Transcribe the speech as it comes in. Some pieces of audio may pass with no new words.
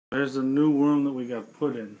There's a new room that we got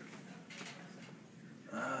put in.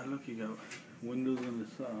 Look, you got windows on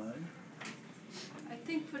the side. I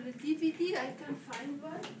think for the DVD I can find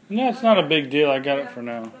one. No, it's not a big deal. I got it for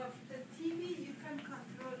now. But the TV you can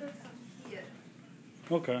control it from here.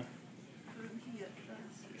 Okay. From here.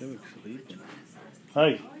 Kivik's sleeping.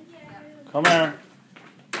 Hey, come here.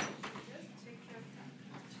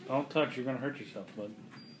 Don't touch. You're gonna hurt yourself, bud.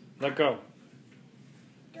 Let go.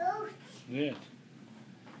 Yes.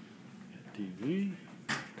 TV.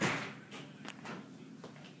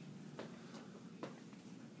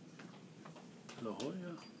 La Jolla.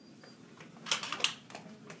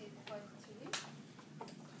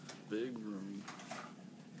 Big room.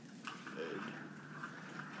 Bed.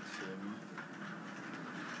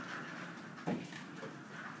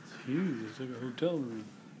 It's huge. It's like a hotel room.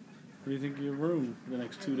 What do you think of your room for the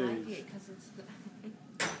next 2 days? I like it because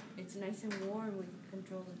it's nice and warm. We can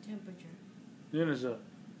control the temperature. Yeah, there's a...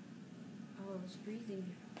 Oh, it was freezing.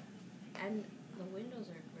 And the windows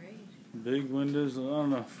are great. Big windows. I don't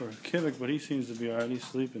know for Kivik, but he seems to be alright. He's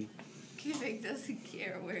sleeping. Kivik doesn't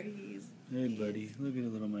care where he's. Hey, buddy. Look at the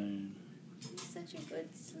little man. He's such a good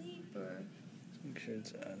sleeper. Let's make sure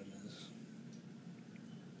it's out of this.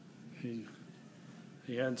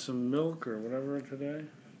 He had some milk or whatever today.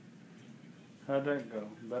 How'd that go?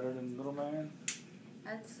 Better than little man?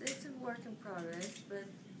 It's a work in progress, but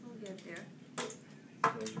we'll get there. So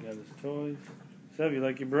he got his toys. Sev, you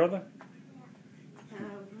like your brother?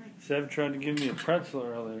 Sev tried to give me a pretzel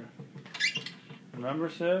earlier. Remember,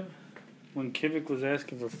 Sev? When Kivik was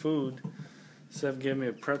asking for food, Sev gave me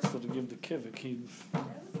a pretzel to give to Kivik.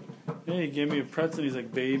 He gave me a pretzel. He's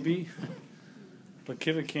like, baby. But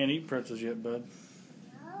Kivik can't eat pretzels yet, bud.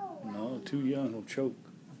 No, too young. He'll choke.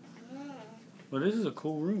 But this is a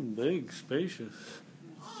cool room. Big, spacious.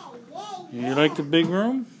 You like the big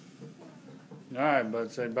room? All right, bud.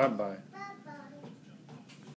 Say bye-bye.